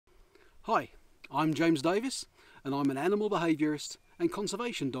Hi, I'm James Davis and I'm an animal behaviourist and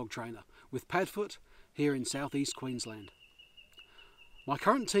conservation dog trainer with Padfoot here in South East Queensland. My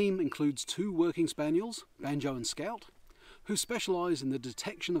current team includes 2 working spaniels, Banjo and Scout, who specialise in the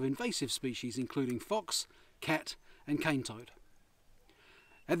detection of invasive species including fox, cat and cane toad.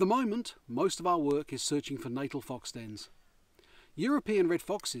 At the moment, most of our work is searching for natal fox dens. European red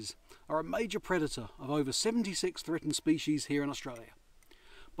foxes are a major predator of over 76 threatened species here in Australia.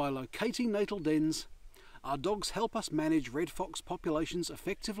 By locating natal dens, our dogs help us manage red fox populations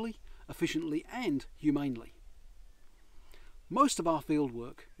effectively, efficiently and humanely. Most of our field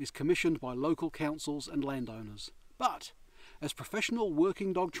work is commissioned by local councils and landowners, but as professional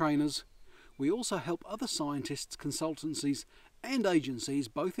working dog trainers, we also help other scientists, consultancies and agencies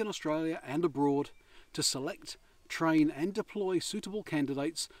both in Australia and abroad to select, train and deploy suitable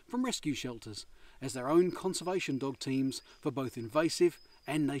candidates from rescue shelters as their own conservation dog teams for both invasive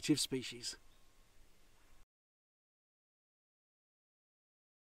and native species.